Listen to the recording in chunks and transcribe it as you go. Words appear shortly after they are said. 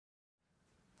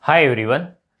Hi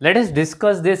everyone, let us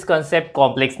discuss this concept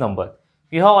complex number.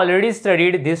 We have already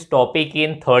studied this topic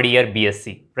in third year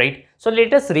BSc, right? So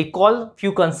let us recall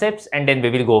few concepts and then we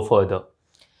will go further.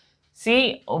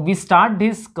 See, we start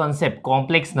this concept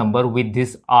complex number with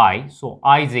this I. So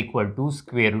I is equal to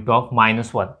square root of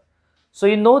 -1. So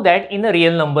you know that in a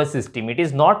real number system, it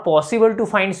is not possible to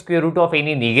find square root of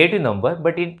any negative number,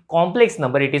 but in complex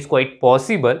number, it is quite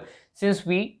possible since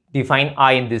we define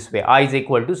I in this way. I is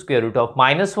equal to square root of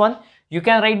 -1. You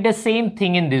can write the same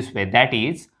thing in this way. That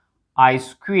is I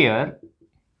square,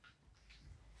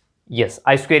 yes,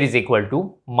 I square is equal to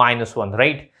 -1,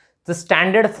 right? The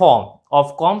standard form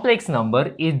of complex number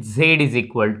is Z is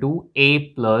equal to A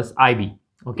plus IB.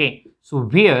 Okay, so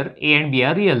where A and B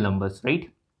are real numbers, right?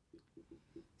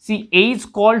 See, A is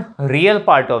called real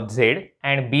part of Z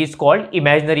and B is called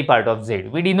imaginary part of Z.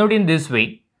 We denote in this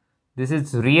way. This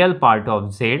is real part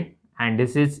of Z and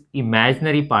this is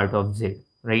imaginary part of Z,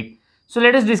 right? So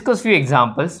let us discuss few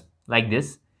examples like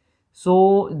this. So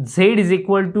Z is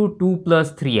equal to 2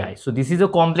 plus 3i. So this is a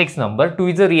complex number. 2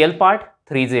 is a real part,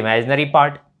 3 is the imaginary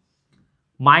part.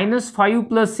 Minus 5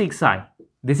 plus 6i.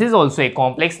 This is also a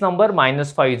complex number.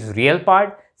 Minus 5 is real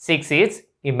part, 6 is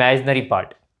imaginary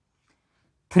part.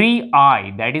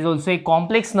 3i, that is also a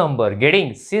complex number,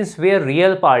 getting, since where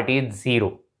real part is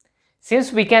 0.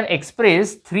 Since we can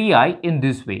express 3i in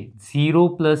this way, 0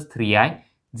 plus 3i,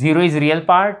 0 is real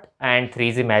part and 3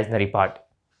 is imaginary part.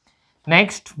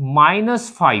 Next, minus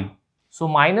 5. So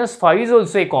minus 5 is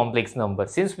also a complex number.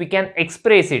 Since we can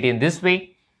express it in this way,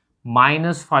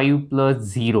 minus 5 plus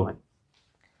 0i.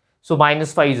 So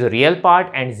minus 5 is a real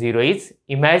part and 0 is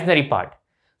imaginary part.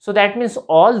 So that means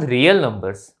all real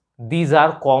numbers, these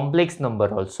are complex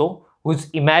number also, whose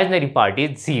imaginary part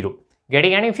is 0.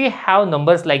 Getting? And if you have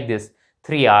numbers like this,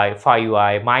 3i,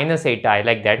 5i, minus 8i,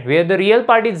 like that, where the real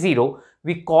part is 0,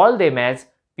 we call them as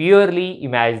purely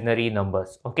imaginary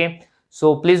numbers. Okay.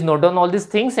 So please note down all these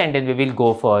things and then we will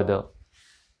go further.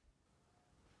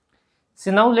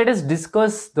 So now let us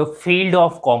discuss the field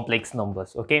of complex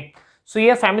numbers. Okay. So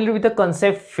you are familiar with the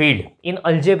concept field. In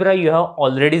algebra, you have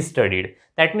already studied.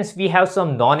 That means we have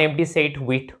some non-empty set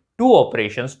with two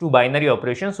binary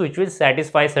operations which will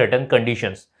satisfy certain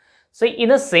conditions. So in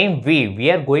the same way, we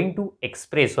are going to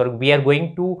express or we are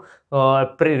going to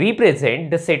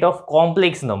represent the set of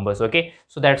complex numbers. Okay,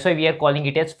 so that's why we are calling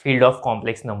it as field of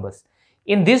complex numbers.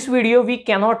 In this video, we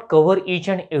cannot cover each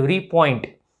and every point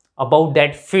about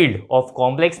that field of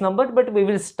complex number, but we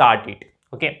will start it.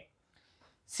 Okay.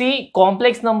 See,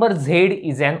 complex number Z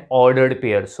is an ordered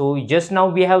pair. So just now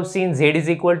we have seen Z is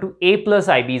equal to A plus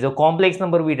IB is a complex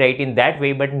number, we write in that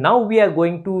way. But now we are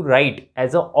going to write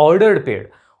as an ordered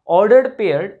pair. Ordered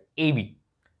pair AB,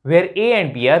 where A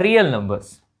and B are real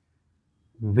numbers.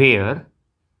 Where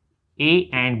A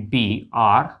and B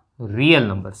are real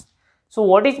numbers. So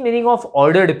what is meaning of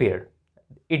ordered pair?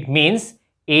 It means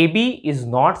AB is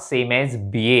not same as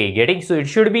BA. Getting? So it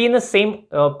should be in the same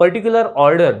particular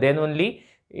order, then only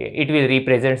it will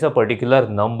represent a particular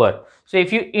number. So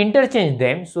if you interchange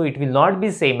them, so it will not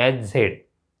be same as Z.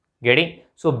 Getting?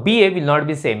 So BA will not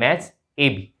be same as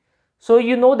AB. So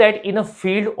you know that in a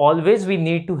field always we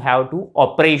need to have two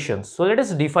operations. So let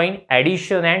us define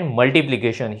addition and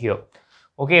multiplication here.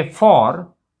 Okay,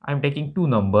 for I am taking two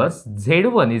numbers,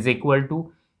 Z1 is equal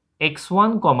to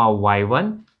x1 comma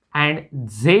y1 and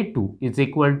Z2 is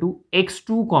equal to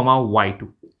x2 comma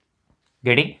y2.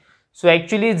 Getting? So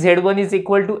actually Z1 is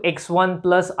equal to x1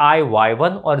 plus I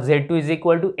y1 or Z2 is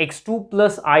equal to x2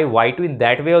 plus I y2. In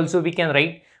that way also we can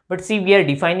write. But see, we are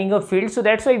defining a field, so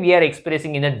that's why we are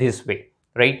expressing in this way,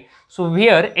 right? So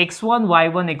here x1,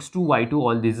 y1, x2, y2,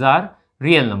 all these are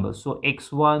real numbers. So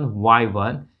x1,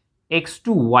 y1, x2,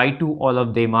 y2, all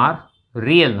of them are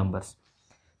real numbers.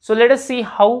 So let us see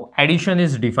how addition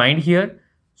is defined here.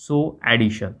 So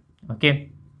addition,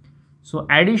 okay. So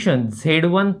addition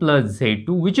Z1 plus Z2,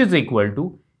 which is equal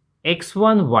to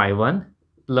x1, y1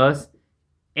 plus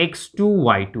x2,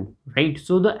 y2, right?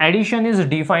 So the addition is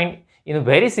defined in a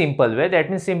very simple way. That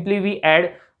means simply we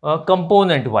add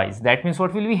component wise. That means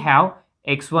what will we have?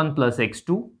 X1 plus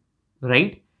x2,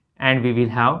 right? And we will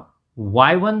have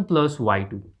y1 plus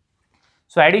y2.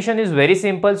 So addition is very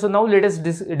simple. So now let us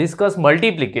discuss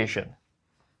multiplication.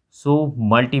 So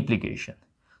multiplication.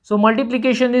 So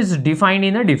multiplication is defined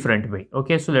in a different way.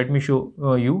 Okay, so let me show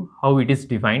you how it is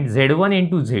defined. Z1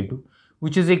 into Z2,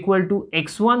 which is equal to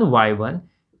x1 y1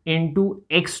 into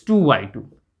x2 y2.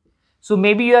 So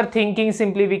maybe you are thinking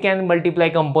simply we can multiply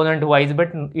component wise,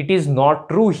 but it is not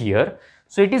true here.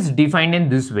 So it is defined in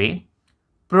this way.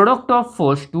 Product of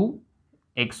first two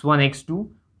x1 x2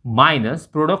 minus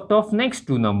product of next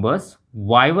two numbers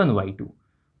y1 y2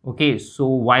 Okay, so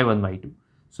y1 y2.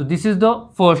 So this is the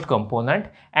first component,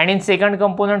 and in second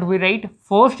component we write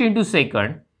first into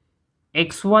second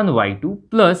x1 y2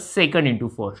 plus second into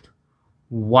first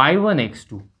y1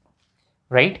 x2,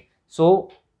 right?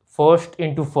 So first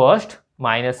into first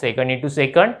minus second into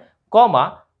second,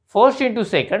 comma first into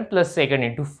second plus second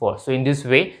into first. So in this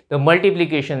way the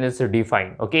multiplication is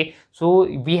defined. Okay, so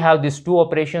we have these two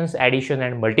operations, addition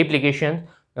and multiplication,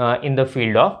 in the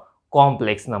field of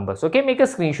complex numbers. Okay, make a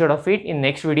screenshot of it. In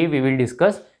next video we will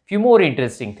discuss few more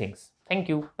interesting things. Thank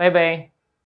you. Bye bye.